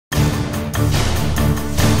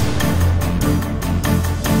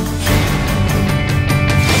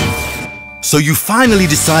So you finally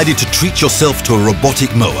decided to treat yourself to a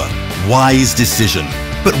robotic mower. Wise decision.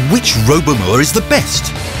 But which Robomower is the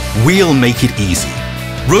best? We'll make it easy.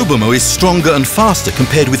 Robomow is stronger and faster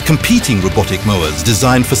compared with competing robotic mowers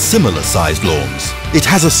designed for similar-sized lawns. It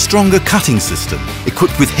has a stronger cutting system,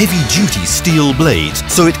 equipped with heavy-duty steel blades,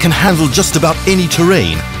 so it can handle just about any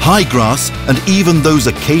terrain, high grass, and even those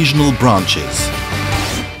occasional branches.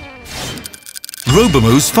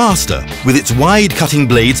 Robomow's faster. With its wide cutting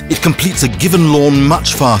blades, it completes a given lawn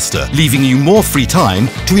much faster, leaving you more free time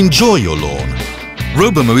to enjoy your lawn.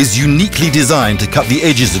 Robomow is uniquely designed to cut the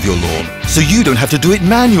edges of your lawn, so you don't have to do it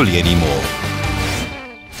manually anymore.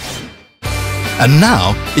 And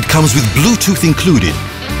now, it comes with Bluetooth included.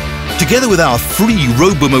 Together with our free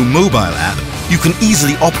Robomow mobile app, you can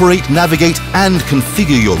easily operate, navigate, and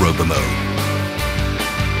configure your Robomow.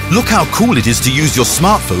 Look how cool it is to use your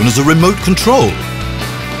smartphone as a remote control.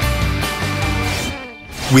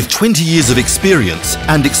 With 20 years of experience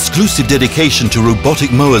and exclusive dedication to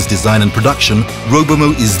robotic mowers design and production,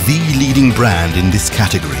 Robomow is the leading brand in this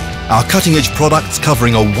category. Our cutting-edge products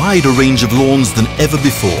covering a wider range of lawns than ever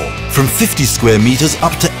before, from 50 square meters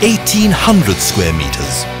up to 1,800 square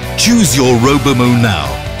meters. Choose your Robomow now.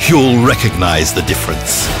 You'll recognize the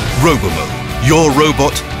difference. Robomow, your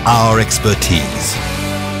robot, our expertise.